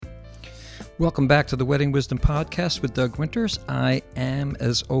Welcome back to the Wedding Wisdom Podcast with Doug Winters. I am,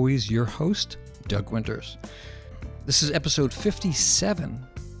 as always, your host, Doug Winters. This is episode 57,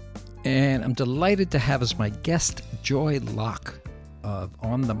 and I'm delighted to have as my guest Joy Locke of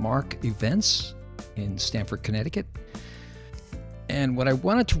On the Mark Events in Stamford, Connecticut. And what I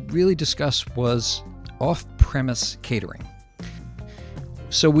wanted to really discuss was off-premise catering.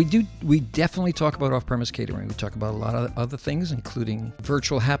 So we definitely talk about off-premise catering. We talk about a lot of other things, including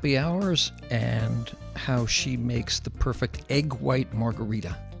virtual happy hours and how she makes the perfect egg white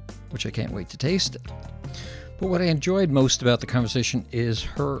margarita, which I can't wait to taste. But what I enjoyed most about the conversation is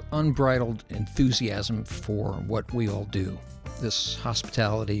her unbridled enthusiasm for what we all do, this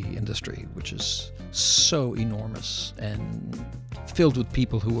hospitality industry, which is so enormous and filled with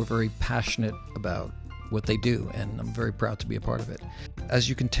people who are very passionate about what they do, and I'm very proud to be a part of it. As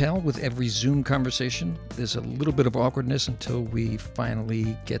you can tell with every Zoom conversation, there's a little bit of awkwardness until we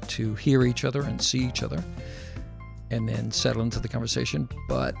finally get to hear each other and see each other and then settle into the conversation,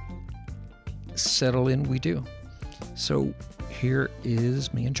 but settle in we do. So here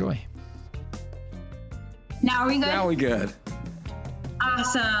is me and Joy. Now are we good? Now we good.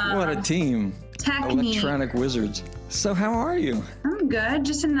 Awesome. What a team. Technique. Electronic wizards. So how are you? I'm good.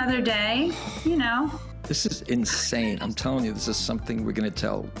 Just another day, you know. This is insane. I'm telling you, this is something we're going to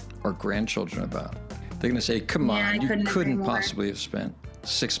tell our grandchildren about. They're going to say, come on, you couldn't possibly have spent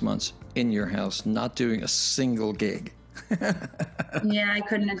 6 months in your house not doing a single gig. Yeah, I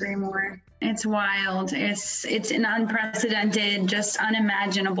couldn't agree more. It's wild. It's an unprecedented, just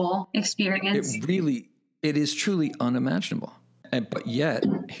unimaginable experience. It is truly unimaginable. But yet,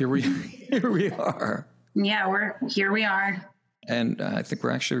 here we are. Yeah, here we are. And I think we're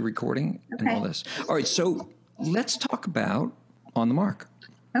actually recording and all this. All right, so let's talk about On the Mark.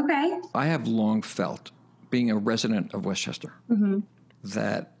 Okay. I have long felt, being a resident of Westchester,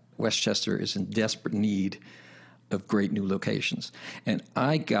 that Westchester is in desperate need of great new locations. And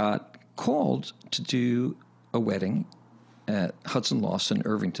I got called to do a wedding at Hudson Lawson,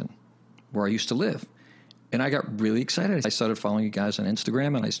 Irvington, where I used to live. And I got really excited. I started following you guys on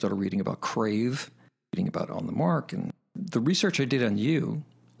Instagram, and I started reading about Crave, reading about On the Mark. And the research I did on you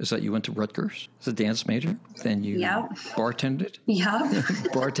is that you went to Rutgers as a dance major. Then you bartended. Yeah.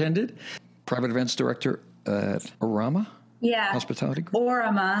 Bartended. Private events director at Orama. Yeah. Hospitality Group.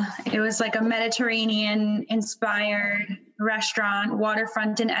 Orama. It was like a Mediterranean-inspired restaurant,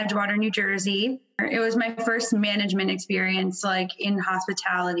 waterfront in Edgewater, New Jersey. It was my first management experience, like in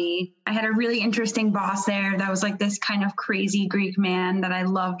hospitality. I had a really interesting boss there that was like this kind of crazy Greek man that I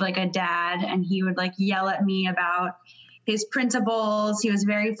loved like a dad. And he would like yell at me about his principles. He was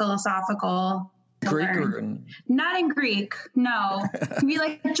very philosophical. Greek Not in Greek, no. He'd be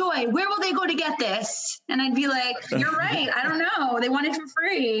like, Joy, where will they go to get this? And I'd be like, you're right. I don't know. They want it for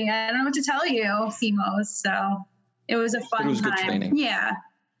free. I don't know what to tell you, CMOs. So it was a fun time. Good training. Yeah.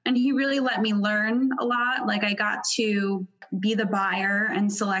 And he really let me learn a lot. Like I got to be the buyer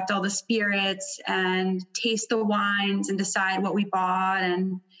and select all the spirits and taste the wines and decide what we bought.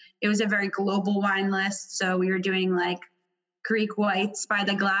 And it was a very global wine list. So we were doing like Greek whites by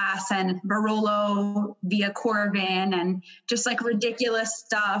the glass and Barolo via Corvin and just like ridiculous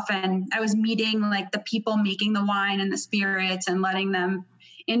stuff. And I was meeting like the people making the wine and the spirits and letting them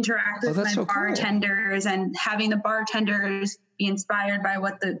interact with my bartenders and having the bartenders be inspired by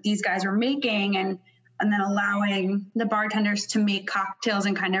what these guys were making and then allowing the bartenders to make cocktails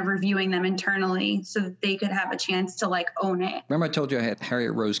and kind of reviewing them internally so that they could have a chance to like own it. Remember I told you I had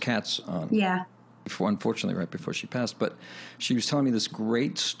Harriet Rose Katz on? Yeah. Unfortunately, right before she passed. But she was telling me this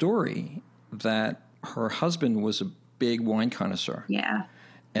great story that her husband was a big wine connoisseur. Yeah.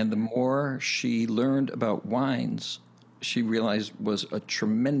 And the more she learned about wines, she realized was a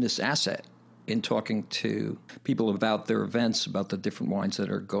tremendous asset in talking to people about their events, about the different wines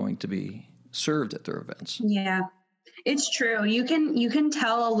that are going to be served at their events. Yeah, it's true. You can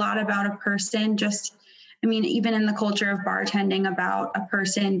tell a lot about a person even in the culture of bartending, about a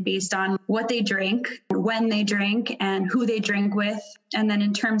person based on what they drink, when they drink, and who they drink with. And then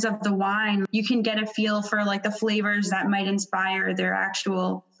in terms of the wine, you can get a feel for like the flavors that might inspire their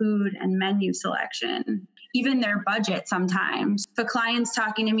actual food and menu selection, even their budget sometimes. If a client's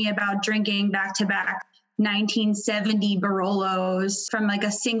talking to me about drinking back-to-back 1970 Barolos from like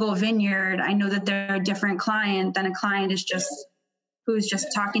a single vineyard, I know that they're a different client than a client who's just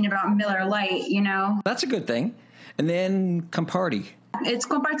talking about Miller Lite, you know? That's a good thing. And then Comparti. It's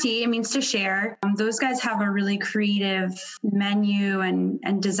compartir. It means to share. Those guys have a really creative menu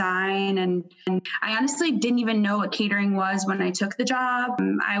and design. And I honestly didn't even know what catering was when I took the job.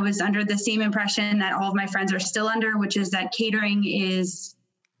 I was under the same impression that all of my friends are still under, which is that catering is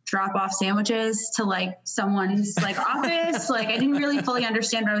drop off sandwiches to like someone's like office. Like I didn't really fully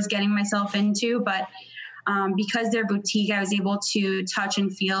understand what I was getting myself into, but because they're boutique, I was able to touch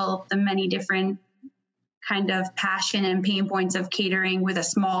and feel the many different kind of passion and pain points of catering with a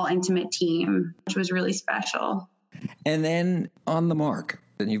small, intimate team, which was really special. And then On the Mark,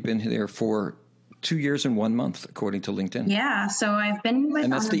 and you've been there for 2 years and 1 month, according to LinkedIn. Yeah. So I've been with,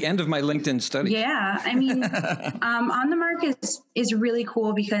 and that's the end of my LinkedIn study. Yeah. I mean, On the Mark is really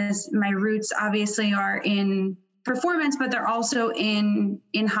cool because my roots obviously are in performance, but they're also in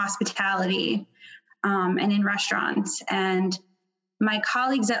hospitality and in restaurants. And my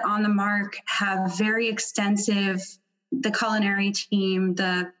colleagues at On the Mark have very extensive, the culinary team,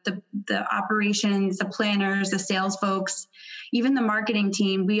 the operations, the planners, the sales folks, even the marketing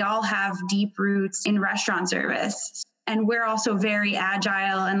team, we all have deep roots in restaurant service. And we're also very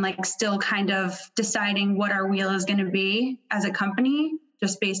agile and like still kind of deciding what our wheel is going to be as a company,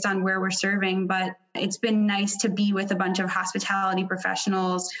 just based on where we're serving. But it's been nice to be with a bunch of hospitality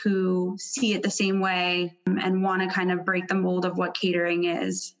professionals who see it the same way and want to kind of break the mold of what catering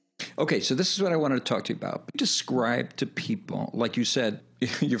is. Okay, so this is what I wanted to talk to you about. Describe to people, like you said,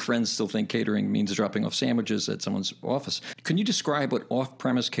 your friends still think catering means dropping off sandwiches at someone's office. Can you describe what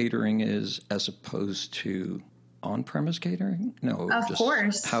off-premise catering is as opposed to on-premise catering? No, of just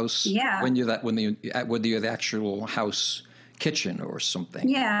course. House. Yeah. When you're the actual house kitchen or something.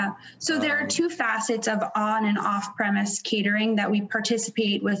 Yeah. So there are two facets of on and off-premise catering that we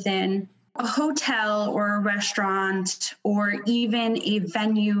participate within. A hotel or a restaurant or even a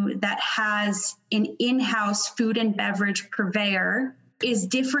venue that has an in-house food and beverage purveyor is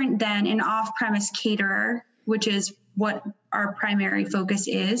different than an off-premise caterer, which is what our primary focus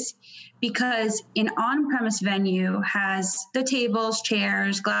is, because an on-premise venue has the tables,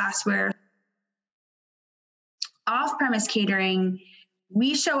 chairs, glassware. Off-premise catering,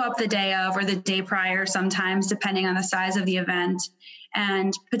 we show up the day of or the day prior sometimes, depending on the size of the event.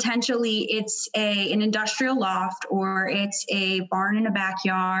 And potentially it's an industrial loft, or it's a barn in a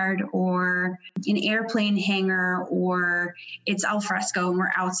backyard, or an airplane hangar, or it's al fresco and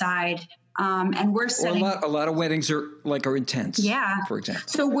we're outside. And we're setting a lot of weddings are intense. Yeah. For example.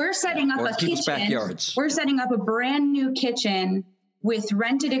 So we're setting up a kitchen. Backyards. We're setting up a brand new kitchen with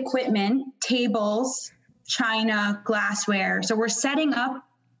rented equipment, tables, china, glassware. So we're setting up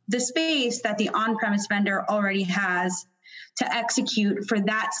the space that the on-premise vendor already has to execute for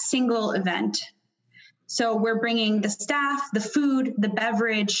that single event. So we're bringing the staff, the food, the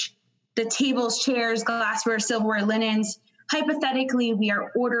beverage, the tables, chairs, glassware, silverware, linens. Hypothetically, we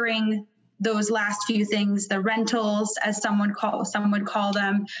are ordering those last few things, the rentals, as some would call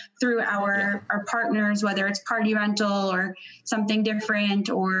them, through our partners, whether it's Party Rental or something different,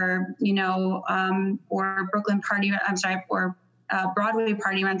 or or Brooklyn Party. or Broadway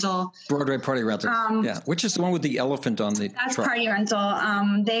Party Rental. Broadway Party Rental, which is the one with the elephant on the That's truck. Party Rental.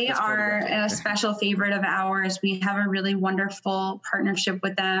 That's are a special favorite of ours. We have a really wonderful partnership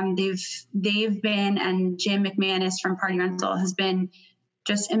with them. They've been, and Jim McManus from Party Rental has been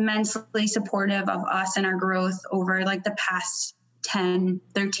just immensely supportive of us and our growth over like the past 10,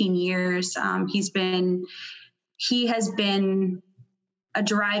 13 years. He has been a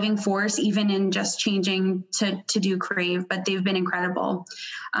driving force, even in just changing to do Crave, but they've been incredible.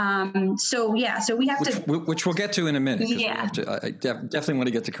 So we have which we'll get to in a minute. Yeah. I definitely want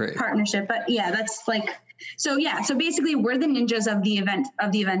to get to Crave. Partnership, but that's like, so basically we're the ninjas of the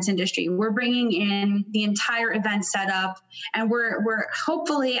events industry. We're bringing in the entire event setup, and we're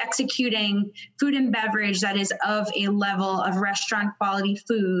hopefully executing food and beverage that is of a level of restaurant quality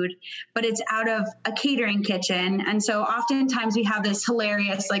food, but it's out of a catering kitchen. And so oftentimes we have this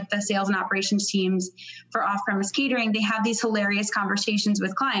hilarious, like the sales and operations teams for off-premise catering, they have these hilarious conversations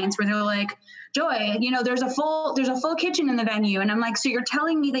with clients where they're like, Joy, there's a full kitchen in the venue. And I'm like, so you're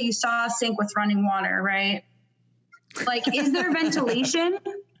telling me that you saw a sink with running water, right? Like, is there ventilation?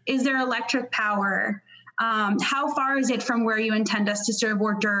 Is there electric power? How far is it from where you intend us to serve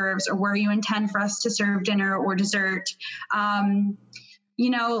hors d'oeuvres, or where you intend for us to serve dinner or dessert?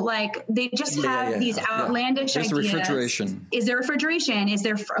 They just have these outlandish ideas. Refrigeration. Is there refrigeration? Is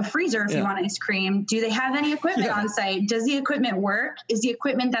there a freezer if you want ice cream? Do they have any equipment on site? Does the equipment work? Is the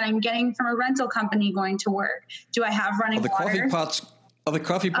equipment that I'm getting from a rental company going to work? Do I have running water? Are the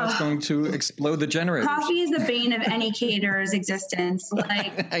coffee pots going to explode the generator? Coffee is the bane of any caterer's existence.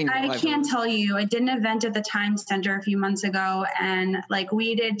 Like, I can't tell you. I did an event at the Times Center a few months ago, and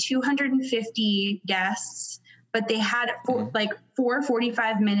we did 250 guests, but they had four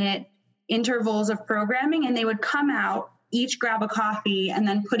 45-minute intervals of programming, and they would come out each grab a coffee and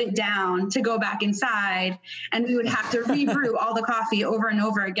then put it down to go back inside. And we would have to rebrew all the coffee over and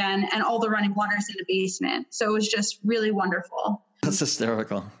over again, and all the running water's in the basement. So it was just really wonderful. That's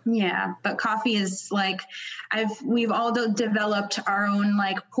hysterical. Yeah. But coffee is like, we've all developed our own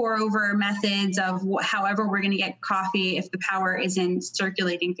like pour over methods of however we're going to get coffee if the power isn't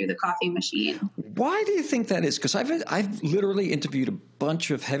circulating through the coffee machine. Why do you think that is? Because I've literally interviewed a bunch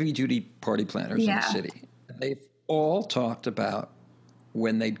of heavy duty party planners in the city. They've all talked about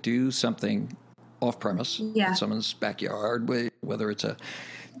when they do something off premise in someone's backyard, whether it's a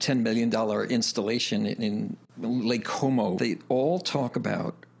 $10 million installation in Lake Como. They all talk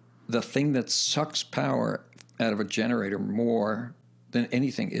about the thing that sucks power out of a generator more than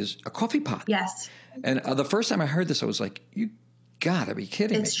anything is a coffee pot. Yes. And the first time I heard this, I was like, you gotta be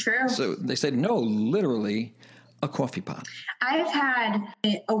kidding me. It's true. So they said, no, literally a coffee pot. I've had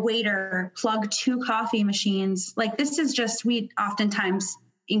a waiter plug 2 coffee machines. Like this is just, we oftentimes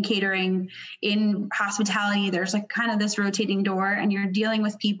in catering, in hospitality, there's like kind of this rotating door, and you're dealing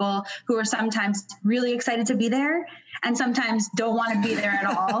with people who are sometimes really excited to be there and sometimes don't want to be there at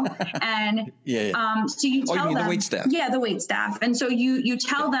all. And so you tell them, the wait staff. Yeah, the wait staff. And so you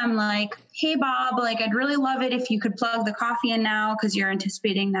tell them like, hey, Bob, like I'd really love it if you could plug the coffee in now, because you're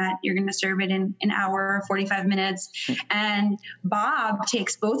anticipating that you're going to serve it in an hour or 45 minutes. And Bob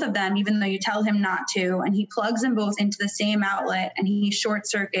takes both of them, even though you tell him not to, and he plugs them both into the same outlet, and he short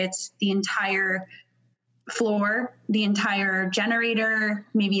circuits the entire floor, the entire generator,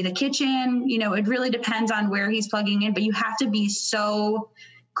 maybe the kitchen. You know, it really depends on where he's plugging in, but you have to be so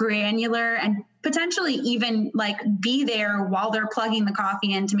granular and potentially even like be there while they're plugging the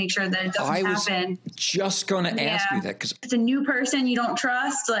coffee in to make sure that it doesn't happen. Just going to ask you that, because it's a new person you don't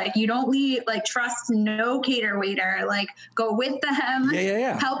trust. Like you don't leave, like trust no cater waiter, like go with them,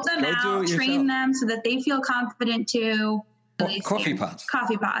 help them out, train them so that they feel confident too. Coffee pots.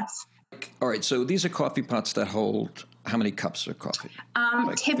 All right. So these are coffee pots that hold how many cups of coffee?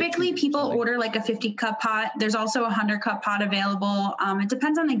 Typically 50, people order like a 50-cup pot. There's also a 100-cup pot available. It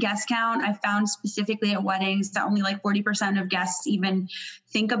depends on the guest count. I found specifically at weddings that only like 40% of guests even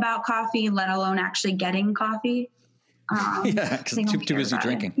think about coffee, let alone actually getting coffee. Because too busy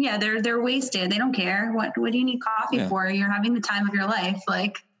drinking. Yeah, they're wasted. They don't care. What do you need coffee for? You're having the time of your life.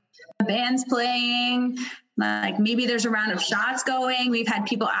 Like the band's playing. Like maybe there's a round of shots going. We've had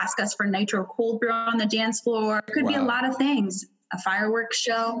people ask us for nitro cold brew on the dance floor. It could be a lot of things. A fireworks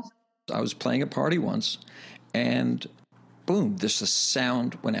show. I was playing a party once, and boom, just the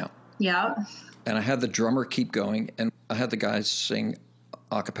sound went out. Yeah. And I had the drummer keep going, and I had the guys sing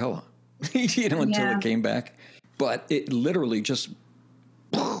a cappella, until it came back. But it literally just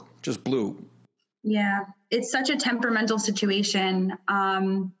blew. Yeah. It's such a temperamental situation.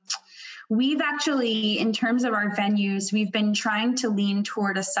 We've actually, in terms of our venues, we've been trying to lean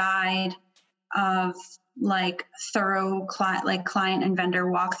toward a side of like thorough client and vendor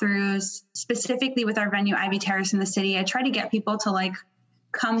walkthroughs. Specifically with our venue, Ivy Terrace in the city, I try to get people to like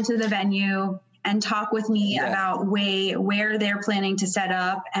come to the venue and talk with me about where they're planning to set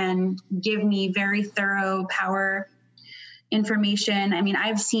up and give me very thorough power information. I mean,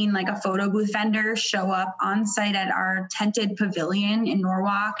 I've seen like a photo booth vendor show up on site at our tented pavilion in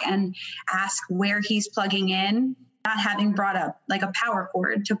Norwalk and ask where he's plugging in, not having brought up like a power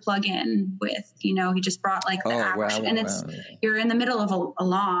cord to plug in with, he just brought like the action. And you're in the middle of a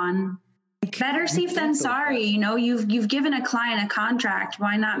lawn. Better safe than sorry. You've given a client a contract.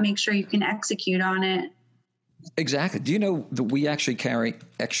 Why not make sure you can execute on it? Exactly. Do you know that we actually carry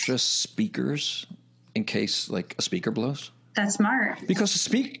extra speakers in case like a speaker blows? That's smart. Because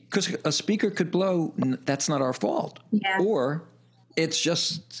a speaker could blow. That's not our fault. Yeah. Or it's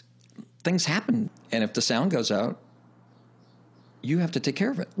just things happen, and if the sound goes out, you have to take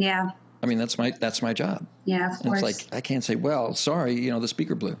care of it. Yeah. I mean, that's my job. Yeah, of course. It's like I can't say, well, sorry, the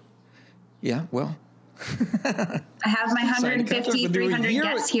speaker blew. Yeah, well. I have my 150, 300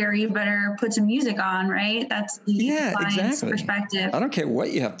 guests here. You better put some music on, right? That's the client's perspective. I don't care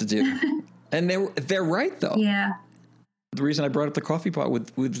what you have to do. And they're right, though. Yeah. The reason I brought up the coffee pot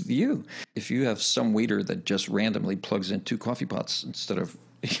with you, if you have some waiter that just randomly plugs in 2 coffee pots instead of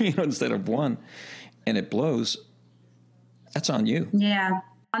one, and it blows, that's on you. Yeah.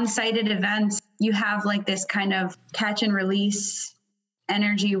 On site at events, you have like this kind of catch and release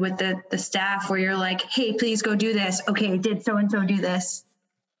energy with the staff where you're like, hey, please go do this. Okay, did so-and-so do this?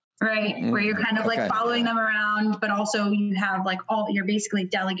 Right. Where you're kind of like following them around, but also you have like you're basically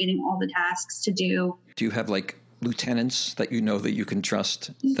delegating all the tasks to do. Do you have like lieutenants that you can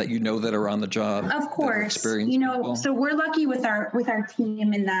trust, that are on the job? Of course. People? So we're lucky with our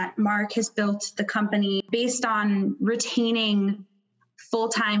team in that Mark has built the company based on retaining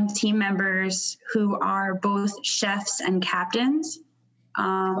full-time team members who are both chefs and captains.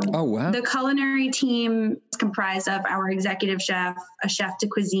 Oh, wow. The culinary team is comprised of our executive chef, a chef de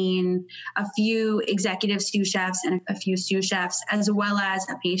cuisine, a few executive sous chefs, and a few sous chefs, as well as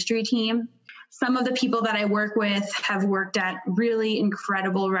a pastry team. Some of the people that I work with have worked at really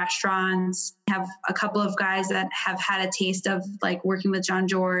incredible restaurants. I have a couple of guys that have had a taste of like working with John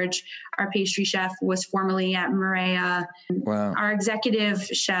George. Our pastry chef was formerly at Maria. Wow. Our executive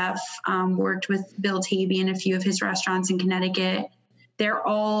chef worked with Bill Tavy in a few of his restaurants in Connecticut. They're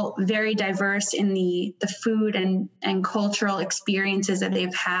all very diverse in the food and cultural experiences that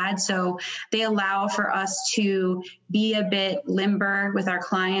they've had. So they allow for us to be a bit limber with our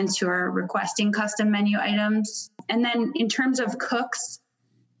clients who are requesting custom menu items. And then in terms of cooks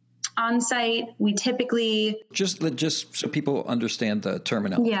on site, we typically... Just so people understand the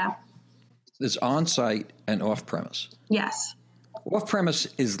terminology. Yeah. There's on-site and off-premise. Yes. Off-premise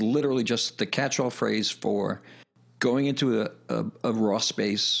is literally just the catch-all phrase for going into a raw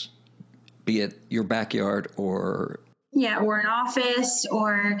space, be it your backyard or... Yeah, or an office,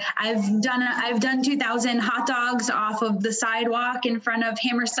 or I've done 2,000 hot dogs off of the sidewalk in front of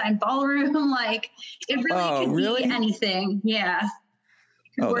Hammerstein Ballroom. Like it really could be anything. Yeah.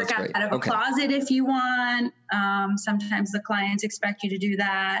 You could work out of a closet if you want. Sometimes the clients expect you to do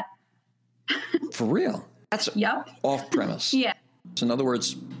that. For real? That's off-premise. Yeah. So in other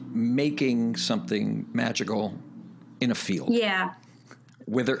words, making something magical in a field. Yeah.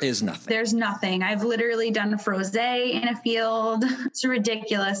 Where there is nothing. There's nothing. I've literally done a frosé in a field. It's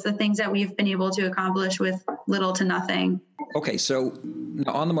ridiculous, the things that we've been able to accomplish with little to nothing. Okay, so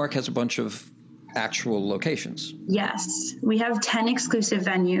On the Mark has a bunch of actual locations. Yes. We have 10 exclusive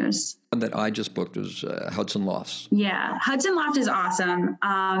venues. One that I just booked was Hudson Lofts. Yeah. Hudson Loft is awesome.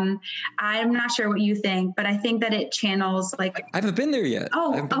 I'm not sure what you think, but I think that it channels like... I haven't been there yet.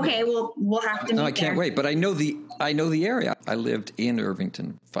 Oh, okay. Well, we'll have to meet No, I can't there. wait. But I know the area. I lived in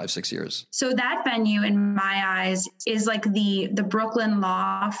Irvington 5-6 years. So that venue, in my eyes, is like the Brooklyn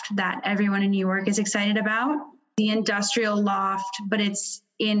Loft that everyone in New York is excited about. The industrial loft, but it's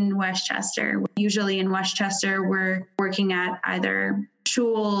in Westchester. Usually in Westchester, we're working at either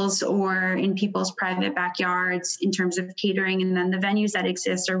schools or in people's private backyards in terms of catering. And then the venues that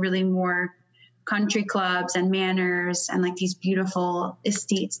exist are really more country clubs and manors and like these beautiful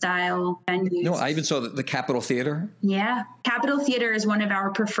estate style venues. No, I even saw the Capitol Theater. Yeah. Capitol Theater is one of our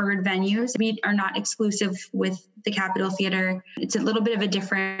preferred venues. We are not exclusive with the Capitol Theater. It's a little bit of a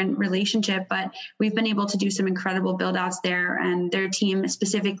different relationship, but we've been able to do some incredible build outs there, and their team,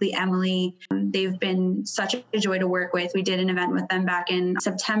 specifically Emily, they've been such a joy to work with. We did an event with them back in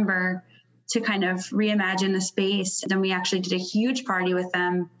September to kind of reimagine the space. Then we actually did a huge party with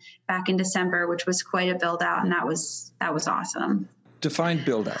them back in December, which was quite a build out. And that was awesome. Define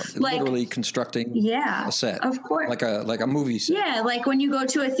build out, like, literally constructing a set. Of course. Like a movie set. Yeah. Like when you go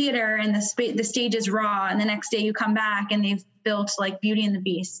to a theater and the stage is raw and the next day you come back and they've built like Beauty and the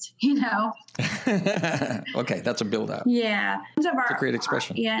Beast, you know? Okay. That's a build out. Yeah. That's a great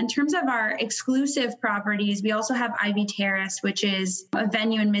expression. Yeah. In terms of our exclusive properties, we also have Ivy Terrace, which is a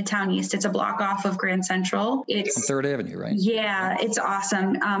venue in Midtown East. It's a block off of Grand Central. It's on 3rd Avenue, right? Yeah. It's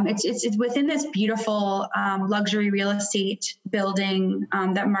awesome. It's within this beautiful luxury real estate building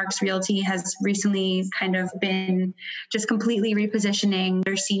that Mark's Realty has recently kind of been just completely repositioning.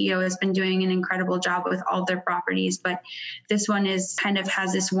 Their CEO has been doing an incredible job with all their properties, but this one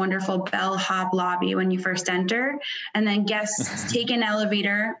has this wonderful bellhop lobby when you first enter, and then guests take an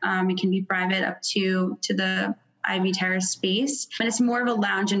elevator. It can be private up to the Ivy Terrace space, but it's more of a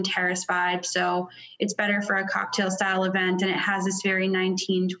lounge and terrace vibe. So it's better for a cocktail style event, and it has this very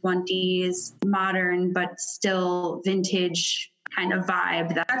 1920s modern, but still vintage kind of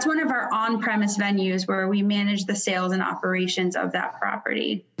vibe. That's one of our on-premise venues where we manage the sales and operations of that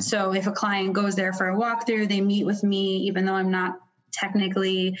property. So if a client goes there for a walkthrough, they meet with me, even though I'm not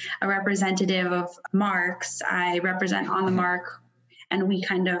technically a representative of Mark's. I represent On the Mark, and we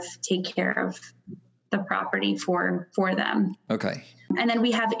kind of take care of the property for them. Okay. And then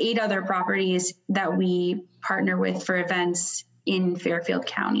we have 8 other properties that we partner with for events in Fairfield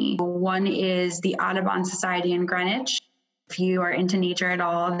County. One is the Audubon Society in Greenwich. If you are into nature at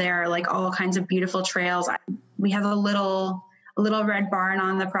all, there are like all kinds of beautiful trails. We have a little a little red barn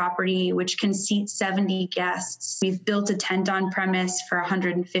on the property, which can seat 70 guests. We've built a tent on premise for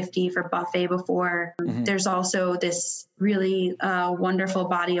 150 for buffet before. Mm-hmm. There's also this really wonderful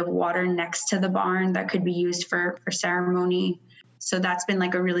body of water next to the barn that could be used for ceremony. So that's been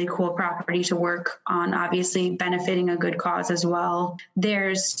like a really cool property to work on, obviously benefiting a good cause as well.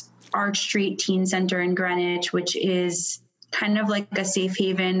 There's Arch Street Teen Center in Greenwich, which is kind of like a safe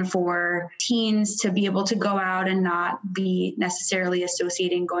haven for teens to be able to go out and not be necessarily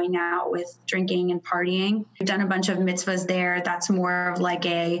associating going out with drinking and partying. We've done a bunch of mitzvahs there. That's more of like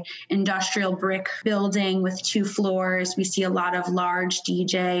a industrial brick building with 2 floors. We see a lot of large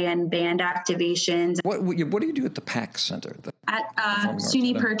DJ and band activations. What do you do at the PAC Center? At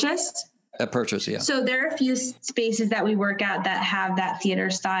SUNY Purchase? At Purchase, yeah. So there are a few spaces that we work at that have that theater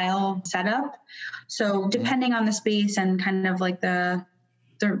style setup. So depending on the space and kind of like their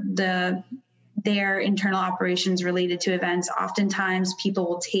internal operations related to events, oftentimes people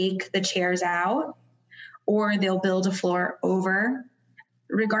will take the chairs out or they'll build a floor over.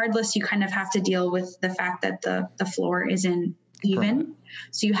 Regardless, you kind of have to deal with the fact that the floor isn't even.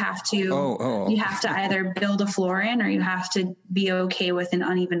 So you have to you have to either build a floor in or you have to be okay with an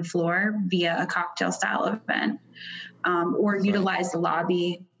uneven floor via a cocktail style event, or utilize the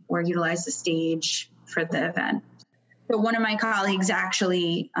lobby or utilize the stage for the event. So one of my colleagues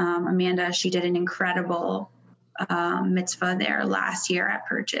actually, Amanda, she did an incredible mitzvah there last year at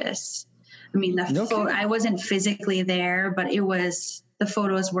Purchase. I mean, I wasn't physically there, but the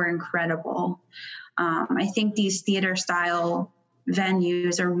photos were incredible. I think these theater style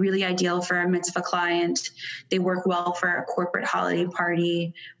venues are really ideal for a mitzvah client. They work well for a corporate holiday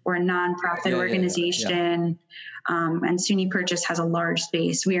party or a nonprofit organization. And SUNY Purchase has a large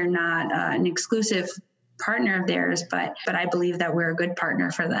space. We are not an exclusive partner of theirs, but I believe that we're a good partner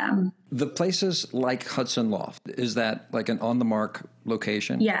for them. The places like Hudson Loft, is that like an on-the-mark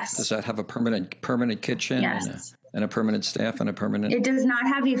location? Yes. Does that have a permanent kitchen? Yes. And a permanent staff and a permanent? It does not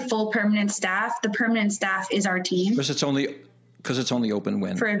have a full permanent staff. The permanent staff is our team. Because it's only open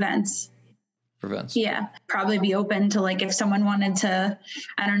when? For events. For events. Yeah. Probably be open to like if someone wanted to,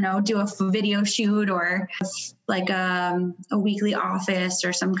 I don't know, do a video shoot or like a weekly office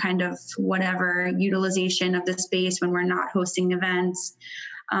or some kind of whatever utilization of the space when we're not hosting events.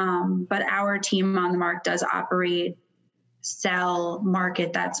 But our team on the mark does operate, sell,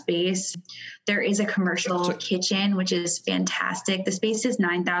 market that space. There is a commercial kitchen, which is fantastic. The space is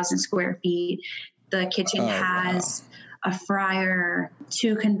 9,000 square feet. The kitchen has a fryer,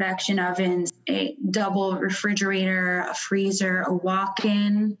 2 convection ovens, a double refrigerator, a freezer, a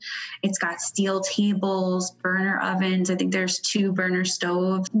walk-in. It's got steel tables, burner ovens. I think there's 2 burner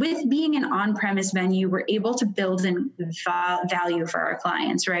stoves. With being an on-premise venue, we're able to build in value for our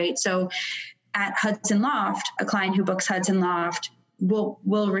clients, right? So at Hudson Loft, a client who books Hudson Loft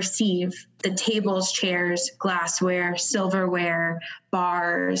will receive the tables, chairs, glassware, silverware,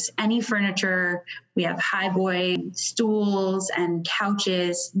 bars, any furniture. We have highboy stools and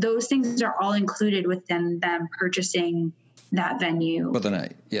couches. Those things are all included within them purchasing that venue. For the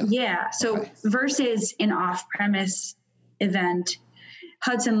night, yeah. Yeah. So versus an off-premise event,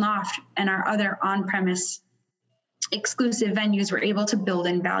 Hudson Loft and our other on-premise exclusive venues were able to build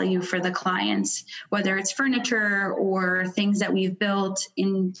in value for the clients, whether it's furniture or things that we've built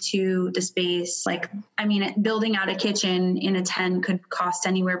into the space. Like, I mean, building out a kitchen in a tent could cost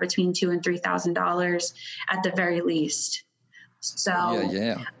anywhere between $2,000 and $3,000 at the very least. So,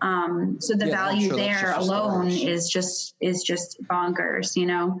 so the value there alone is just bonkers, you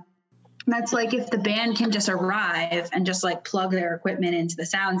know? That's like if the band can just arrive and just like plug their equipment into the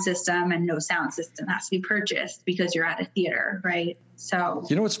sound system and no sound system has to be purchased because you're at a theater, right? So,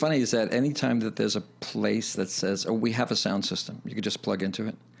 you know what's funny is that anytime that there's a place that says, "Oh, we have a sound system," you could just plug into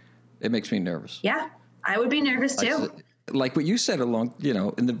it. It makes me nervous. Yeah, I would be nervous too. Like what you said in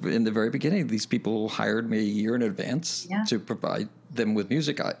the very beginning, these people hired me a year in advance to provide them with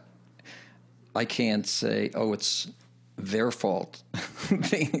music. I can't say, "Oh, it's their fault."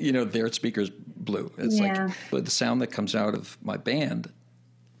 Their speakers blew. It's like the sound that comes out of my band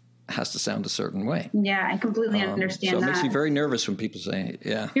has to sound a certain way. Yeah, I completely understand that. So it makes me very nervous when people say,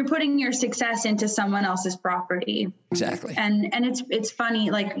 you're putting your success into someone else's property. Exactly. And it's funny,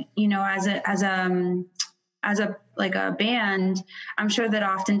 like, you know, as a band, I'm sure that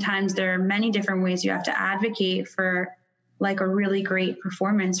oftentimes there are many different ways you have to advocate for like a really great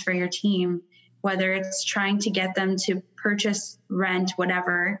performance for your team, whether it's trying to get them to purchase, rent,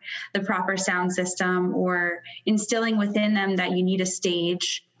 whatever, the proper sound system, or instilling within them that you need a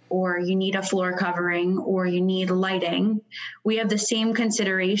stage or you need a floor covering, or you need lighting, we have the same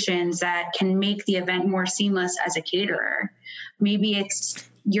considerations that can make the event more seamless as a caterer. Maybe it's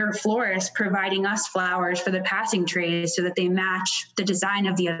your florist providing us flowers for the passing trays so that they match the design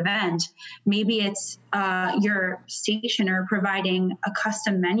of the event. Maybe it's your stationer providing a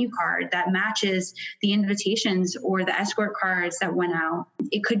custom menu card that matches the invitations or the escort cards that went out.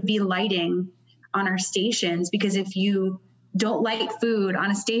 It could be lighting on our stations, because if you don't light food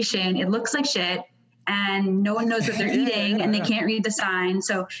on a station, it looks like shit and no one knows what they're eating and they can't read the sign.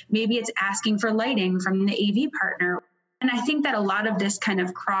 So maybe it's asking for lighting from the AV partner. And I think that a lot of this kind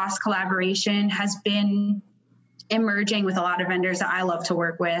of cross collaboration has been emerging with a lot of vendors that I love to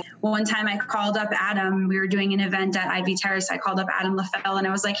work with. One time I called up Adam, we were doing an event at Ivy Terrace. I called up Adam LaFell and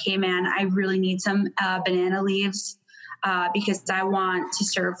I was like, hey man, I really need some banana leaves because I want to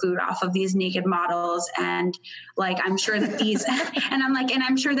serve food off of these naked models. And like, I'm sure that these, and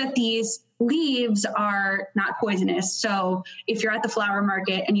I'm sure that these leaves are not poisonous. So if you're at the flower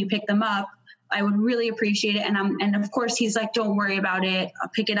market and you pick them up, I would really appreciate it. And of course he's like, don't worry about it. I'll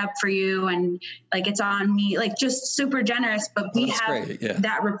pick it up for you. And like, it's on me, like just super generous, but we have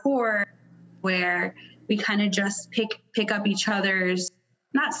that rapport where we kind of just pick up each other's,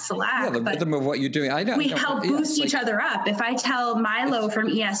 not slack, the rhythm of what you're doing. I know we help boost each other up. If I tell Milo from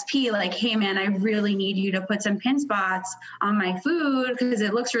ESP, like, hey man, I really need you to put some pin spots on my food because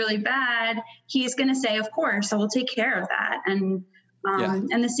it looks really bad, he's going to say, of course, I will take care of that. And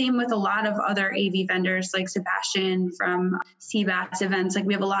the same with a lot of other AV vendors like Sebastian from CBAS events. Like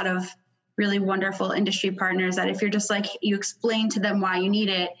we have a lot of really wonderful industry partners that if you're just like, you explain to them why you need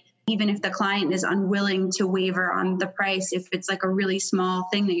it, even if the client is unwilling to waver on the price, if it's like a really small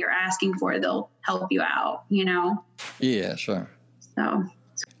thing that you're asking for, they'll help you out, you know? Yeah, sure. So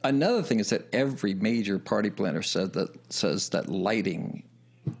another thing is that every major party planner says that lighting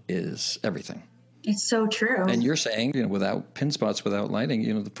is everything. It's so true. And you're saying, without pin spots, without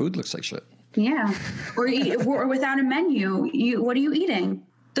lighting, the food looks like shit. Yeah. Or without a menu, what are you eating?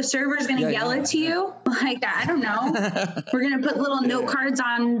 The server's going to yell it to you? Like, I don't know. We're going to put little note cards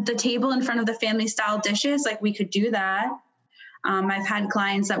on the table in front of the family style dishes. Like we could do that. I've had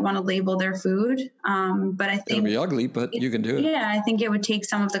clients that want to label their food. But I think it'll be ugly, but you can do it. Yeah. I think it would take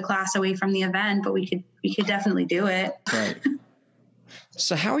some of the class away from the event, but we could definitely do it. Right.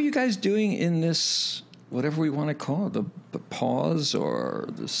 So how are you guys doing in this, whatever we want to call it, the pause or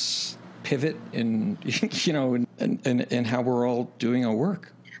this pivot in, in how we're all doing our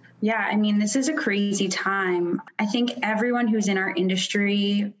work? Yeah, I mean, this is a crazy time. I think everyone who's in our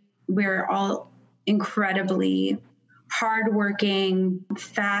industry, we're all incredibly hardworking,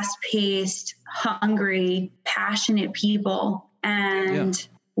 fast-paced, hungry, passionate people. And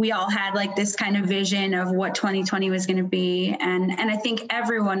we all had like this kind of vision of what 2020 was going to be. And I think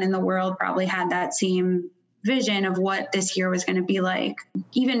everyone in the world probably had that same vision of what this year was going to be like.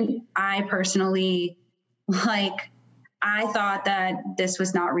 Even I personally, I thought that this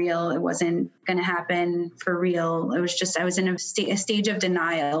was not real. It wasn't going to happen for real. It was just, I was in a stage of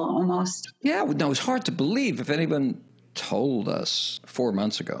denial almost. Yeah, no, it was hard to believe. If anyone told us 4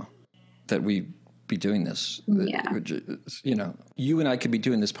 months ago that we'd be doing this, you and I could be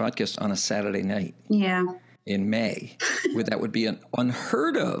doing this podcast on a Saturday night. Yeah. In May, that would be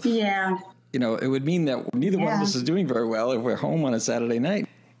unheard of. Yeah. It would mean that neither one of us is doing very well if we're home on a Saturday night.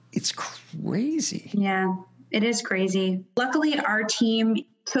 It's crazy. Yeah. It is crazy. Luckily, our team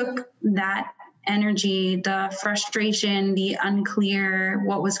took that energy, the frustration, the unclear,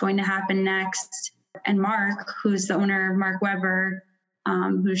 what was going to happen next. And Mark, who's the owner, Mark Weber,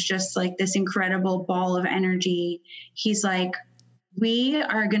 who's just like this incredible ball of energy. He's like, we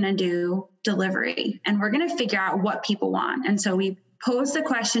are going to do delivery and we're going to figure out what people want. And so we posed the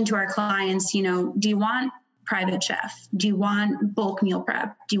question to our clients, do you want private chef? Do you want bulk meal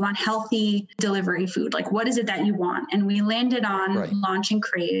prep? Do you want healthy delivery food? Like, what is it that you want? And we landed on launching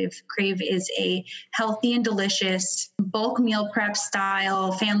Crave. Crave is a healthy and delicious bulk meal prep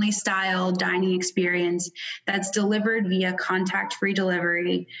style, family style dining experience that's delivered via contact-free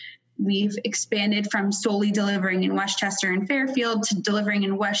delivery. We've expanded from solely delivering in Westchester and Fairfield to delivering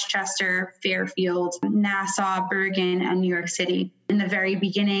in Westchester, Fairfield, Nassau, Bergen, and New York City. In the very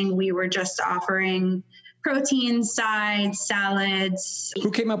beginning, we were just offering protein, sides, salads.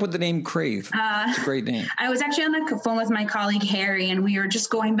 Who came up with the name Crave? It's a great name. I was actually on the phone with my colleague Harry, and we were just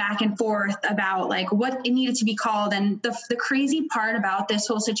going back and forth about like what it needed to be called. And the crazy part about this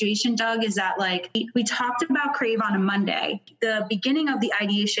whole situation, Doug, is that like we talked about Crave on a Monday. The beginning of the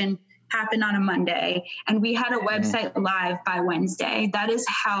ideation happened on a Monday, and we had a website live by Wednesday. That is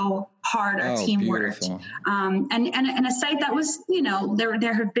how hard our team worked. And a site that was,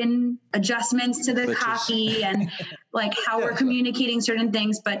 there have been adjustments to the copy and like how we're communicating certain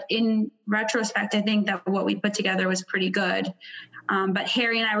things. But in retrospect, I think that what we put together was pretty good. But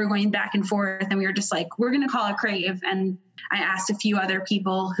Harry and I were going back and forth, and we were just like, we're going to call it Crave. And I asked a few other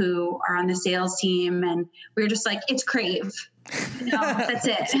people who are on the sales team, and we were just like, it's Crave. That's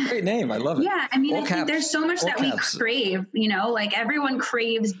it. It's a great name. I love it. Yeah. I mean, I think there's so much that we crave, like everyone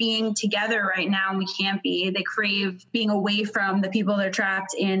craves being together right now, and we can't be. They crave being away from the people that are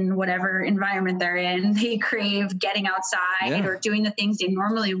trapped in whatever environment they're in. They crave getting outside or doing the things they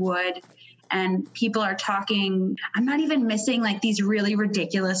normally would. And people are talking, I'm not even missing like these really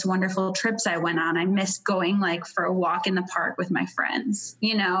ridiculous, wonderful trips I went on. I miss going like for a walk in the park with my friends,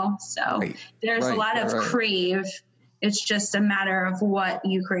 so there's a lot of crave. It's just a matter of what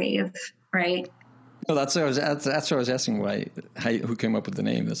you crave, right? Well, that's what I was asking. Who came up with the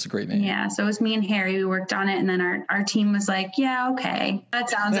name? That's a great name. Yeah, so it was me and Harry. We worked on it, and then our team was like, "Yeah, okay, that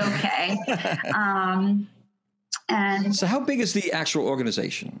sounds okay." And so, how big is the actual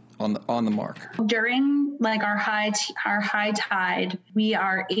organization on the Mark? During like our high tide, we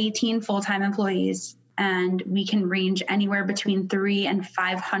are 18 full-time employees. And we can range anywhere between 300 and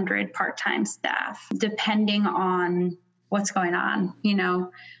 500 part-time staff, depending on what's going on,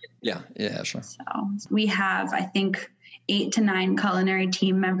 Yeah, sure. So we have, I think, 8 to 9 culinary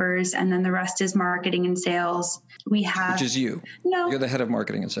team members, and then the rest is marketing and sales. We have, which is you. No, you're the head of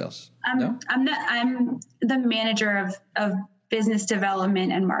marketing and sales. I'm the manager of business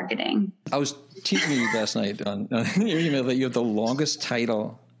development and marketing. I was teasing you last night on your email that you have the longest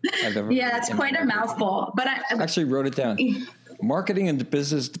title I've ever. Yeah, it's quite a mouthful, but I actually wrote it down. Marketing and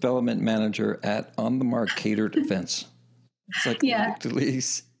Business Development Manager at On the Mark Catered Events. It's like at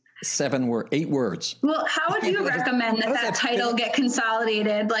least 8 words. Well, how would you recommend that title get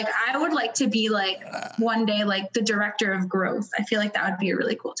consolidated? Like, I would like to be like one day like the director of growth. I feel like that would be a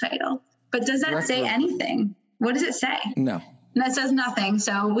really cool title. But does that say anything? What does it say? No. That says nothing.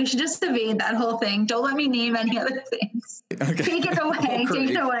 So we should just evade that whole thing. Don't let me name any other things. Okay. Take it away. Take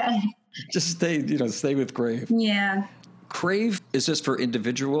it away. Just stay with Crave. Yeah. Crave, is this for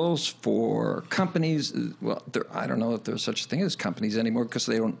individuals, for companies? Well, I don't know if there's such a thing as companies anymore because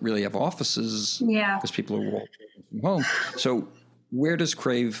they don't really have offices. Yeah. Because people are working from home. So where does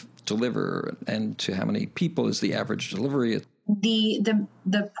Crave deliver, and to how many people is the average delivery?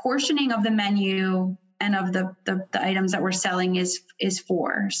 The portioning of the menu and of the items that we're selling is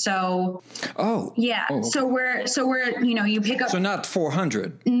 4. So so we're you pick up, so not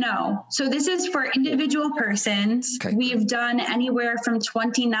 400. No, so this is for individual persons. Okay. We've done anywhere from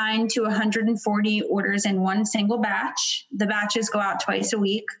 29 to 140 orders in one single batch. The batches go out twice a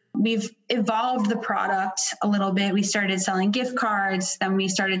week. We've evolved the product a little bit. We started selling gift cards, then we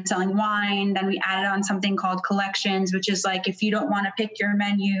started selling wine, then we added on something called collections, which is like if you don't want to pick your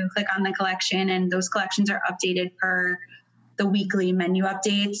menu, click on the collection, and those collections are updated per the weekly menu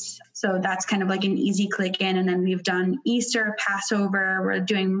updates. So that's kind of like an easy click in. And then we've done Easter, Passover. We're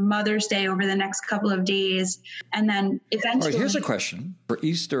doing Mother's Day over the next couple of days. And then eventually... All right, here's a question. For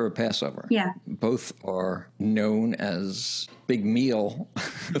Easter or Passover, both are known as big meal,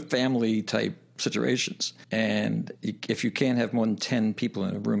 family type situations. And if you can't have more than 10 people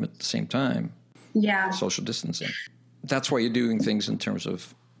in a room at the same time, social distancing. That's why you're doing things in terms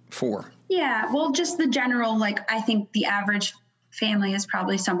of 4. Yeah, well, just the general, I think the average family is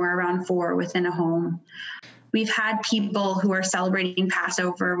probably somewhere around 4 within a home. We've had people who are celebrating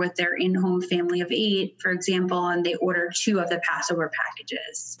Passover with their in-home family of 8, for example, and they order 2 of the Passover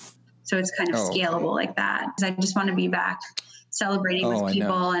packages. So it's kind of scalable like that. I just want to be back celebrating with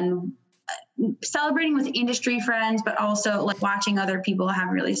people and celebrating with industry friends, but also watching other people have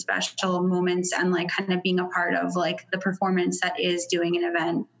really special moments and kind of being a part of the performance that is doing an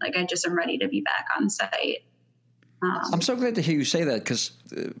event. I just am ready to be back on site. I'm so glad to hear you say that, because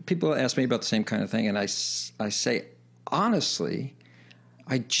people ask me about the same kind of thing. And I say, honestly,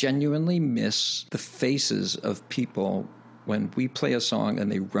 I genuinely miss the faces of people when we play a song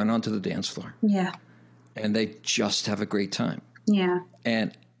and they run onto the dance floor. Yeah. And they just have a great time. Yeah.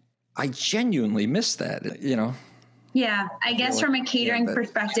 And I genuinely miss that, Yeah, I guess from a catering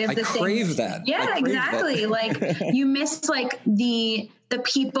perspective, I crave that. Yeah, exactly. You miss the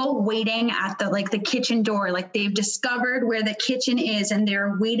people waiting at the kitchen door. They've discovered where the kitchen is and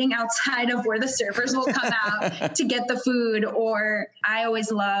they're waiting outside of where the servers will come out to get the food. Or I always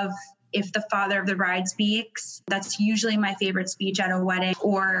love if the father of the bride speaks, that's usually my favorite speech at a wedding,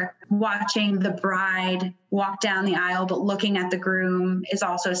 or watching the bride walk down the aisle, but looking at the groom is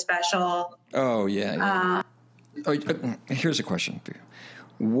also special. Oh, yeah. Here's a question for you.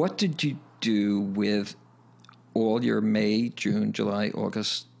 What did you do with all your May, June, July,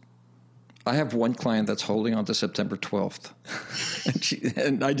 August? I have one client that's holding on to September 12th.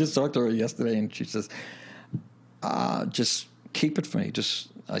 and I just talked to her yesterday, and she says, just keep it for me.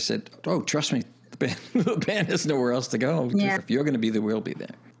 I said, oh, trust me, the band has nowhere else to go. Yeah. If you're going to be there, we'll be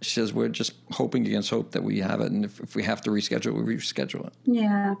there. She says, we're just hoping against hope that we have it, and if we have to reschedule, we reschedule it.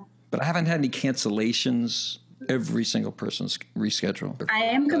 Yeah. But I haven't had any cancellations. Every single person's reschedule. I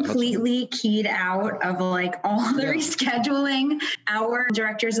am completely keyed out of like all the rescheduling. Our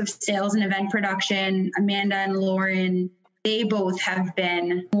directors of sales and event production, Amanda and Lauren, they both have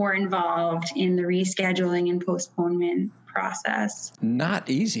been more involved in the rescheduling and postponement process. Not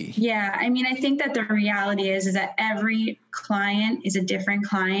easy. Yeah. I mean, I think that the reality is that every client is a different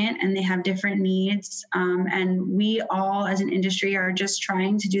client and they have different needs. And we all as an industry are just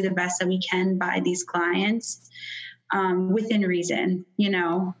trying to do the best that we can by these clients within reason,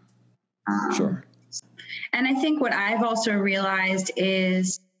 Sure. And I think what I've also realized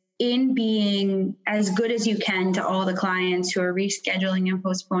is in being as good as you can to all the clients who are rescheduling and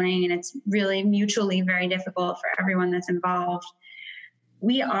postponing, and it's really mutually very difficult for everyone that's involved.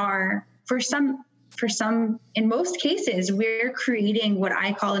 We are, for some, in most cases, we're creating what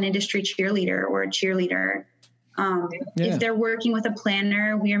I call an industry cheerleader or a cheerleader. If they're working with a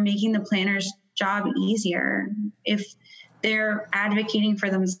planner, we are making the planner's job easier. If they're advocating for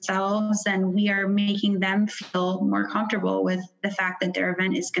themselves, then we are making them feel more comfortable with the fact that their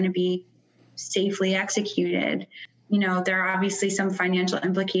event is going to be safely executed. There are obviously some financial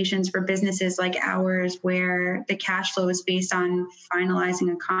implications for businesses like ours where the cash flow is based on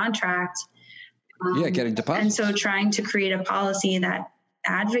finalizing a contract. Getting deposits. And so trying to create a policy that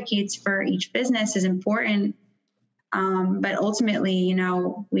advocates for each business is important. But ultimately,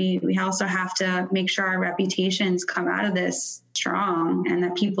 we also have to make sure our reputations come out of this strong and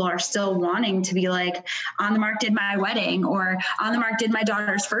that people are still wanting to be like, On the Mark did my wedding, or On the Mark did my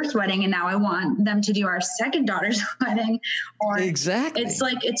daughter's first wedding, and now I want them to do our second daughter's wedding. Or exactly.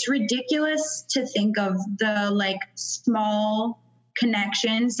 It's ridiculous to think of the small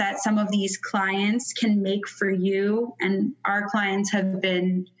connections that some of these clients can make for you. And our clients have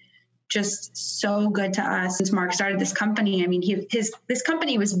been just so good to us since Mark started this company. I mean, this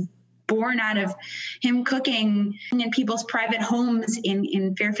company was born out of him cooking in people's private homes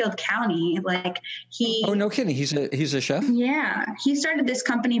in Fairfield County. Oh, no kidding. He's a chef? Yeah. He started this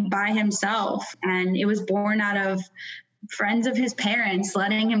company by himself, and it was born out of friends of his parents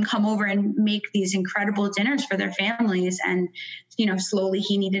letting him come over and make these incredible dinners for their families. And, slowly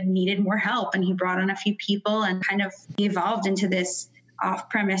he needed more help, and he brought on a few people and kind of evolved into this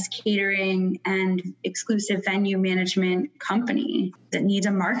off-premise catering and exclusive venue management company that needs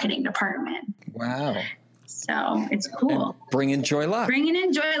a marketing department. Wow. So it's cool. And bringing Joy Lock.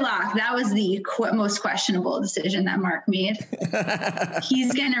 That was the most questionable decision that Mark made.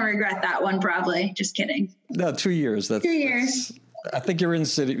 He's going to regret that one, probably. Just kidding. No, 2 years. 2 years. I think you're in the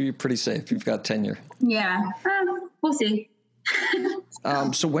city. You're pretty safe. You've got tenure. Yeah. We'll see.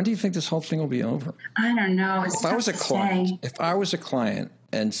 So when do you think this whole thing will be over? I don't know. If I was a client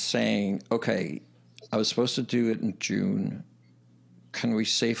and saying, okay, I was supposed to do it in June, can we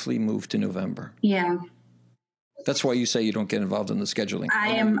safely move to November? Yeah. That's why you say you don't get involved in the scheduling. I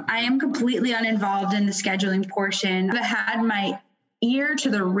am completely uninvolved in the scheduling portion. I've had my ear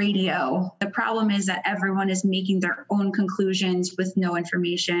to the radio. The problem is that everyone is making their own conclusions with no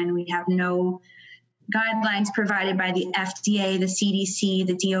information. We have no guidelines provided by the FDA, the CDC,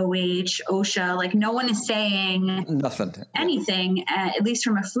 the DOH, OSHA. No one is saying anything, at least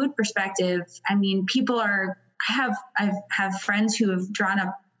from a food perspective. I mean, I have friends who have drawn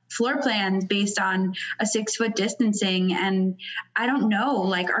up floor plans based on a 6-foot distancing. And I don't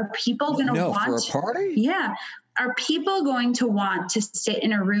know, are people going to want for a party? Yeah. Are people going to want to sit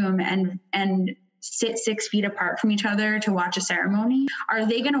in a room and sit 6 feet apart from each other to watch a ceremony? Are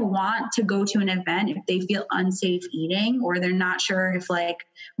they going to want to go to an event if they feel unsafe eating, or they're not sure if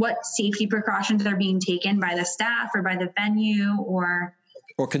what safety precautions are being taken by the staff or by the venue, or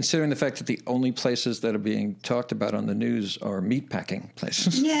considering the fact that the only places that are being talked about on the news are meatpacking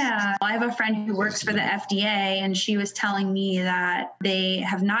places. Yeah. I have a friend who works for the FDA, and she was telling me that they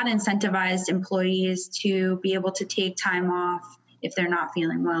have not incentivized employees to be able to take time off if they're not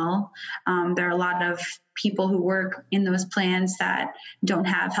feeling well. There are a lot of people who work in those plans that don't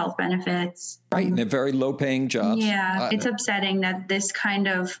have health benefits. Right, and they're very low-paying jobs. Yeah, it's upsetting that this kind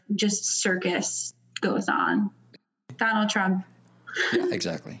of just circus goes on. Donald Trump. Yeah,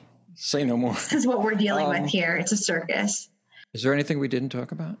 exactly. Say no more. This is what we're dealing with here. It's a circus. Is there anything we didn't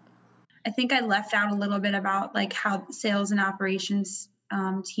talk about? I think I left out a little bit about like how the sales and operations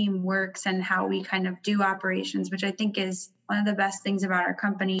team works and how we kind of do operations, which I think is one of the best things about our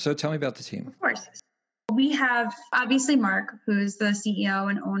company. So tell me about the team. Of course. We have obviously Mark, who's the CEO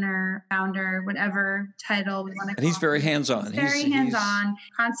and owner, founder, whatever title we want to call him. And he's very hands-on. He's very hands-on,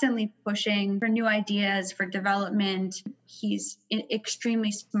 constantly pushing for new ideas, for development. He's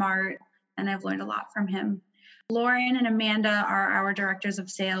extremely smart, and I've learned a lot from him. Lauren and Amanda are our directors of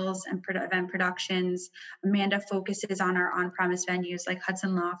sales and event productions. Amanda focuses on our on-premise venues like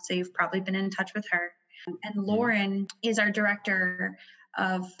Hudson Loft, so you've probably been in touch with her. And Lauren is our director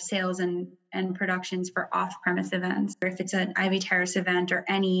of sales and productions for off-premise events. Or if it's an Ivy Terrace event or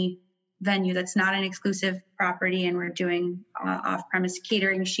any venue that's not an exclusive property and we're doing off-premise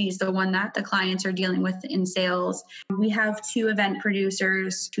catering, she's the one that the clients are dealing with in sales. We have 2 event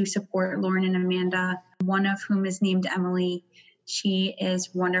producers who support Lauren and Amanda, one of whom is named Emily. She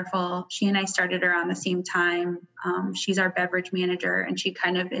is wonderful. She and I started around the same time. She's our beverage manager, and she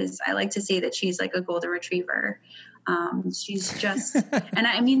kind of is, I like to say that she's like a golden retriever. She's just, and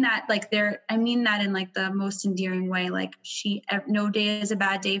I mean that in like the most endearing way. Like no day is a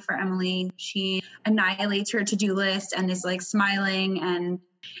bad day for Emily. She annihilates her to-do list and is like smiling. And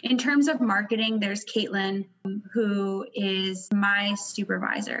in terms of marketing, there's Caitlin, who is my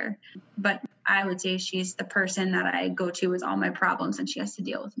supervisor, but I would say she's the person that I go to with all my problems and she has to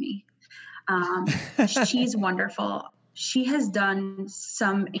deal with me. She's wonderful. She has done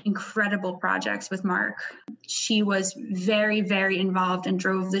some incredible projects with Mark. She was very, very involved and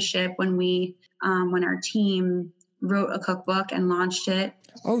drove the ship when our team wrote a cookbook and launched it.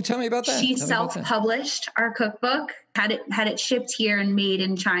 Oh, tell me about that. She self-published our cookbook, had it shipped here and made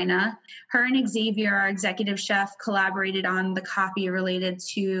in China. Her and Xavier, our executive chef, collaborated on the copy related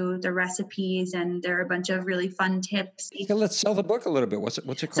to the recipes, and there are a bunch of really fun tips. Okay, let's sell the book a little bit. What's it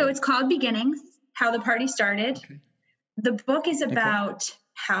called? So it's called Beginnings, How the Party Started. Okay. The book is about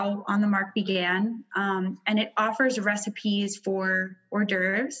how On the Mark began, and it offers recipes for hors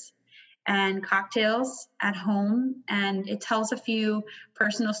d'oeuvres and cocktails at home. And it tells a few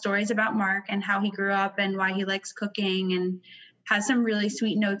personal stories about Mark and how he grew up and why he likes cooking, and has some really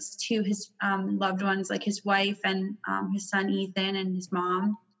sweet notes to his loved ones, like his wife and his son, Ethan, and his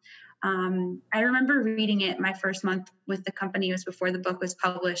mom. I remember reading it my first month with the company. It was before the book was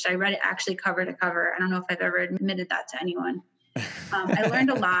published. I read it actually cover to cover. I don't know if I've ever admitted that to anyone. I learned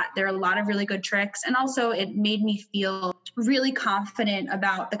a lot. There are a lot of really good tricks. And also it made me feel really confident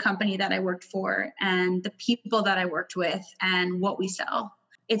about the company that I worked for and the people that I worked with and what we sell.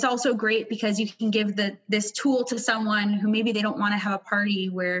 It's also great because you can give this tool to someone who maybe they don't want to have a party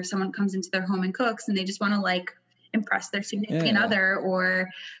where someone comes into their home and cooks and they just want to like impress their significant other or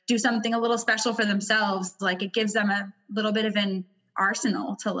do something a little special for themselves. Like it gives them a little bit of an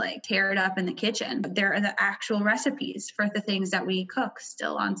arsenal to like tear it up in the kitchen. There are the actual recipes for the things that we cook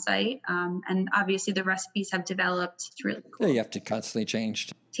still on site. And obviously the recipes have developed. It's really cool. Yeah, you have to constantly change.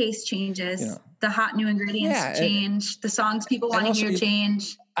 Taste changes. The hot new ingredients change. The songs people want to hear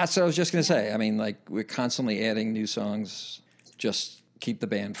change. That's what I was just going to say. I mean, like we're constantly adding new songs. Just keep the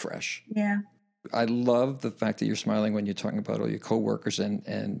band fresh. Yeah. I love the fact that you're smiling when you're talking about all your coworkers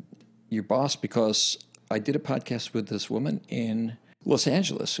and your boss, because I did a podcast with this woman in Los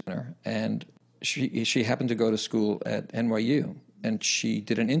Angeles, and she happened to go to school at NYU, and she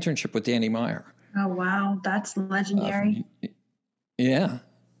did an internship with Danny Meyer. Oh, wow. That's legendary. Yeah.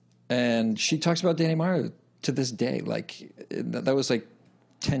 And she talks about Danny Meyer to this day. Like that was like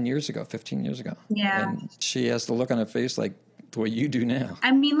 10 years ago, 15 years ago. Yeah. And she has the look on her face like the way you do now.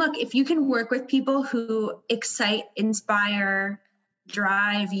 I mean, look, if you can work with people who excite, inspire,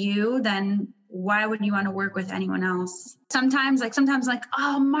 drive you, then why would you want to work with anyone else? Sometimes,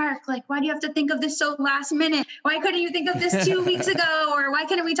 oh, Mark, like, why do you have to think of this so last minute? Why couldn't you think of this 2 weeks ago? Or why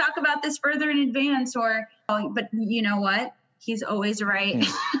couldn't we talk about this further in advance? But you know what? He's always right.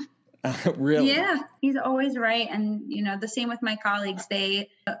 Really? Yeah, he's always right. And, the same with my colleagues.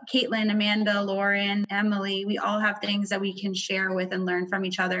 Caitlin, Amanda, Lauren, Emily, we all have things that we can share with and learn from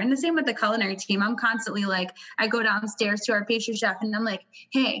each other. And the same with the culinary team. I'm constantly like, I go downstairs to our pastry chef and I'm like,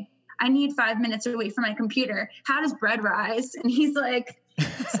 hey, I need 5 minutes to wait for my computer. How does bread rise? And he's like,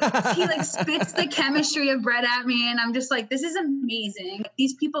 he like spits the chemistry of bread at me. And I'm just like, this is amazing.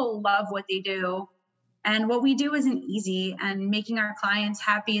 These people love what they do. And what we do isn't easy, and making our clients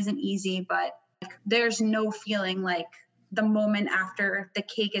happy isn't easy, but there's no feeling like the moment after the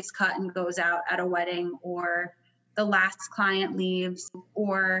cake is cut and goes out at a wedding, or the last client leaves,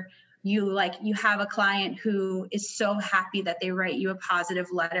 or you have a client who is so happy that they write you a positive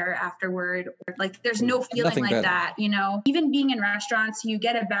letter afterward. Like there's no feeling Nothing like better. that, you know. Even being in restaurants, you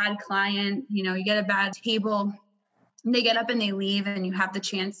get a bad client, you know, you get a bad table, they get up and they leave, and you have the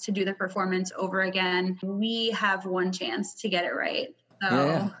chance to do the performance over again. We have one chance to get it right.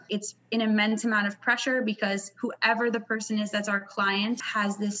 So It's an immense amount of pressure, because whoever the person is that's our client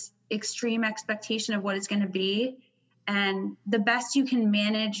has this extreme expectation of what it's going to be. And the best you can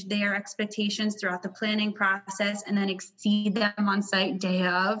manage their expectations throughout the planning process and then exceed them on site day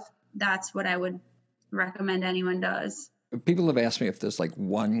of, that's what I would recommend anyone does. People have asked me if there's like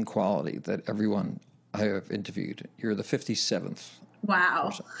one quality that everyone I have interviewed. You're the 57th. Wow.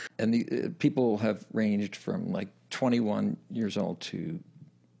 person. And the people have ranged from like 21 years old to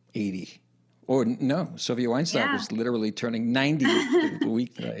 80. Or no, Sylvia Weinstein was literally turning 90 the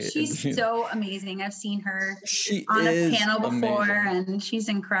week that I She's so amazing. I've seen her She on a panel before, amazing. and she's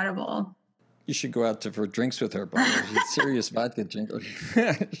incredible. You should go out for drinks with her, but she's a serious vodka drinker.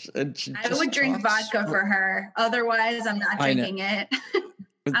 And I would drink vodka for her. Otherwise, I'm not drinking it.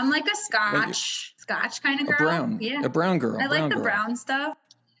 I'm like a scotch kind of girl. A brown girl. I like the brown stuff.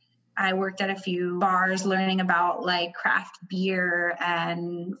 I worked at a few bars learning about like craft beer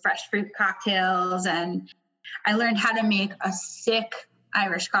and fresh fruit cocktails. And I learned how to make a sick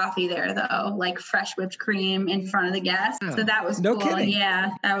Irish coffee there, though, like fresh whipped cream in front of the guests. So that was no cool. Kidding. Yeah,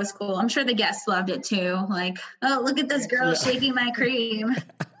 that was cool. I'm sure the guests loved it too. Like, oh, look at this girl shaking my cream.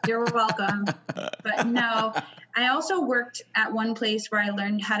 You're welcome. But no, I also worked at one place where I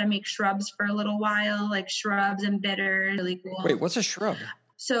learned how to make shrubs for a little while, like shrubs and bitters. Really cool. Wait, what's a shrub?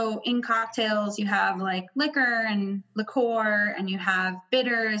 So in cocktails, you have like liquor and liqueur, and you have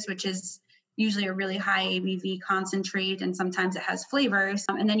bitters, which is usually a really high ABV concentrate, and sometimes it has flavors.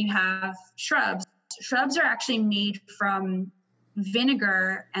 And then you have shrubs. Shrubs are actually made from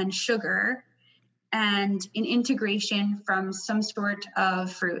vinegar and sugar and an integration from some sort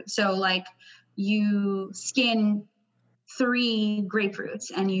of fruit. So like you skin 3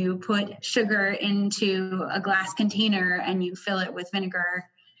 grapefruits and you put sugar into a glass container and you fill it with vinegar,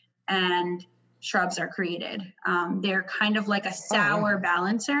 and shrubs are created. They're kind of like a sour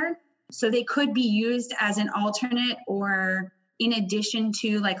balancer. So they could be used as an alternate or in addition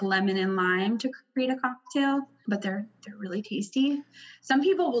to like lemon and lime to create a cocktail, but they're really tasty. Some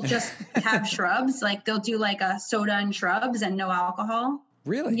people will just have shrubs, like they'll do like a soda and shrubs and no alcohol.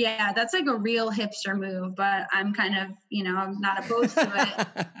 Really? Yeah, that's like a real hipster move, but I'm kind of, I'm not opposed to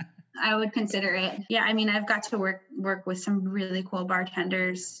it. I would consider it. Yeah, I mean, I've got to work with some really cool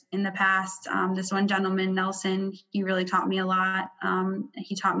bartenders in the past. This one gentleman, Nelson, he really taught me a lot.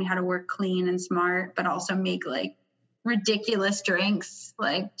 He taught me how to work clean and smart, but also make like ridiculous drinks,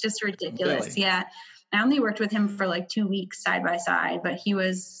 like just ridiculous. Really? Yeah. I only worked with him for like 2 weeks side by side, but he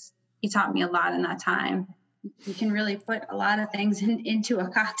taught me a lot in that time. You can really put a lot of things into a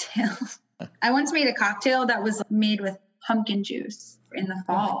cocktail. I once made a cocktail that was made with pumpkin juice in the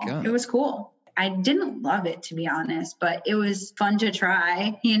fall. Oh, it was cool. I didn't love it, to be honest, but it was fun to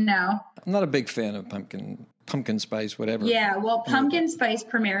try, I'm not a big fan of pumpkin spice, whatever. Yeah, well, pumpkin spice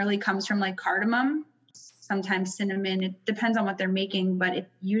primarily comes from like cardamom, sometimes cinnamon. It depends on what they're making, but it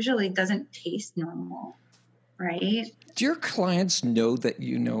usually doesn't taste normal, right? Do your clients know that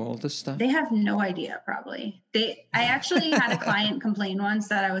you know all this stuff? They have no idea, probably. I actually had a client complain once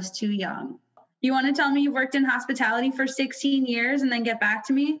that I was too young. You want to tell me you worked in hospitality for 16 years and then get back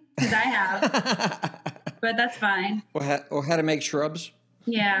to me? Because I have, but that's fine. Or how to make shrubs?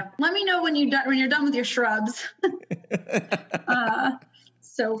 Yeah. Let me know when you're done with your shrubs.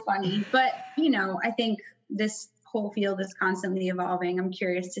 So funny. But, I think this whole field is constantly evolving. I'm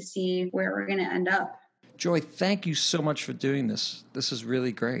curious to see where we're going to end up. Joy, thank you so much for doing this. This is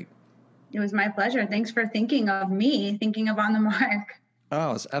really great. It was my pleasure. Thanks for thinking of me, thinking of On the Mark.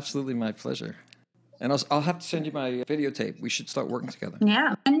 Oh, it's absolutely my pleasure. And I'll have to send you my videotape. We should start working together.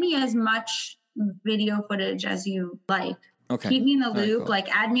 Yeah. Send me as much video footage as you like. Okay. Keep me in the loop. Cool. Like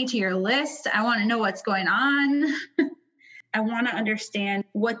add me to your list. I want to know what's going on. I want to understand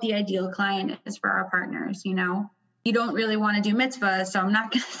what the ideal client is for our partners, You don't really want to do mitzvahs, so I'm not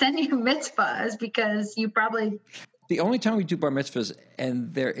going to send you mitzvahs because you probably... The only time we do bar mitzvahs,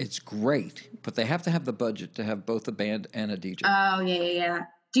 and it's great, but they have to have the budget to have both a band and a DJ. Oh, yeah.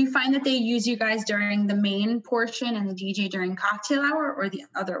 Do you find that they use you guys during the main portion and the DJ during cocktail hour, or the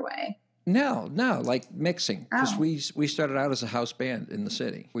other way? No, like mixing. Because Oh. we started out as a house band in the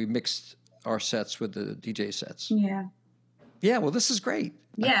city. We mixed our sets with the DJ sets. Yeah. Yeah, well, this is great.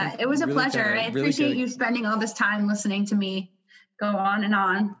 Yeah, it was a pleasure. I appreciate you spending all this time listening to me go on and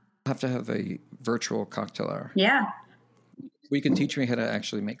on. I have to have a virtual cocktail hour. Yeah. You can teach me how to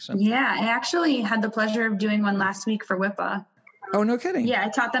actually make something. Yeah, I actually had the pleasure of doing one last week for WIPA. Oh, no kidding. Yeah, I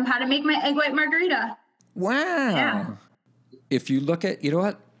taught them how to make my egg white margarita. Wow. Yeah. If you look at, you know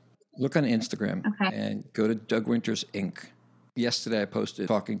what? Look on Instagram and go to Doug Winters Inc. Yesterday I posted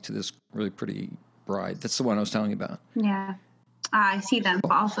talking to this really pretty bride. That's the one I was telling you about. Yeah. I see them.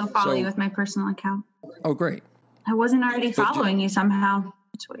 I'll also follow you with my personal account. Oh, great. I wasn't already following you somehow.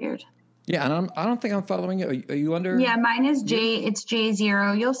 It's weird. Yeah, and I don't think I'm following you. Are you under? Yeah, mine is J. It's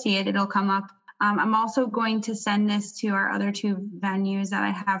J0. You'll see it. It'll come up. I'm also going to send this to our other 2 venues that I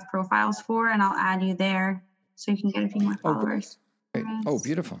have profiles for, and I'll add you there so you can get a few more followers. Great. Oh,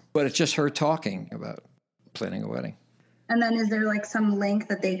 beautiful. But it's just her talking about planning a wedding. And then is there like some link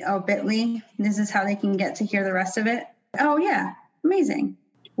that Bitly, this is how they can get to hear the rest of it? Oh, yeah. Amazing.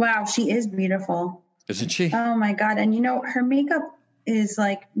 Wow, she is beautiful. Isn't she? Oh, my God. And, her makeup is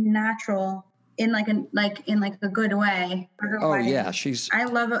like natural in like a good way. Oh, yeah. I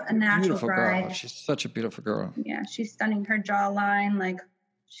love a natural beautiful bride. Girl. She's such a beautiful girl. Yeah, she's stunning. Her jawline,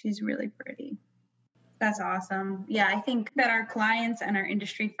 she's really pretty. That's awesome. Yeah, I think that our clients and our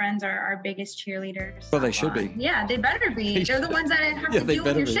industry friends are our biggest cheerleaders. Well, they should be. Yeah, they better be. They're the ones that have to deal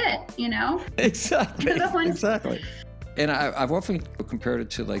with your shit, Exactly. They're the ones. Exactly. And I've often compared it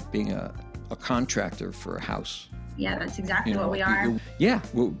to like being a contractor for a house. Yeah, that's exactly what we are.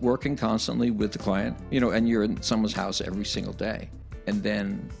 We're working constantly with the client, and you're in someone's house every single day, and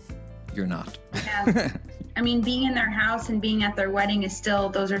then you're not. Yeah. I mean, being in their house and being at their wedding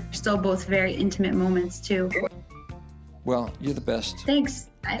those are still both very intimate moments too. Well, you're the best. Thanks.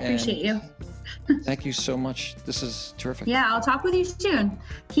 I appreciate you. Thank you so much. This is terrific. Yeah, I'll talk with you soon.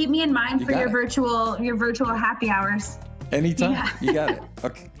 Keep me in mind for your virtual happy hours. Anytime. Yeah. You got it.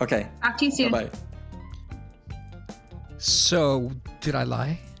 Okay. Talk to you soon. Bye-bye. So, did I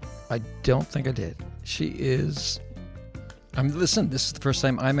lie? I don't think I did. She is... listen, this is the first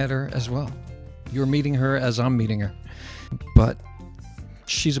time I met her as well. You're meeting her as I'm meeting her. But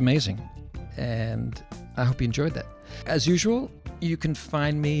she's amazing. And I hope you enjoyed that. As usual, you can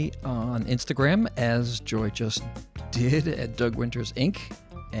find me on Instagram, as Joy just did, at Doug Winters Inc.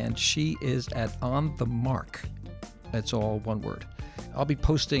 And she is at On The Mark. That's all one word. I'll be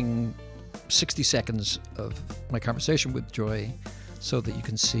posting 60 seconds of my conversation with Joy so that you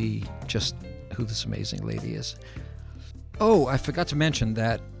can see just who this amazing lady is. Oh, I forgot to mention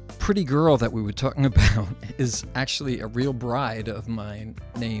that pretty girl that we were talking about is actually a real bride of mine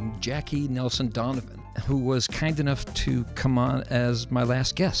named Jackie Nelson Donovan, who was kind enough to come on as my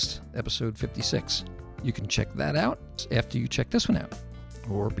last guest, episode 56. You can check that out after you check this one out,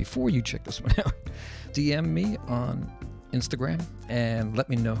 or before you check this one out. DM me on Instagram and let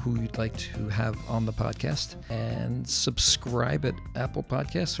me know who you'd like to have on the podcast, and subscribe at Apple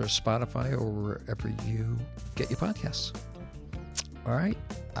Podcasts or Spotify or wherever you get your podcasts. All right.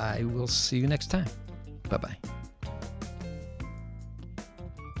 I will see you next time. Bye-bye.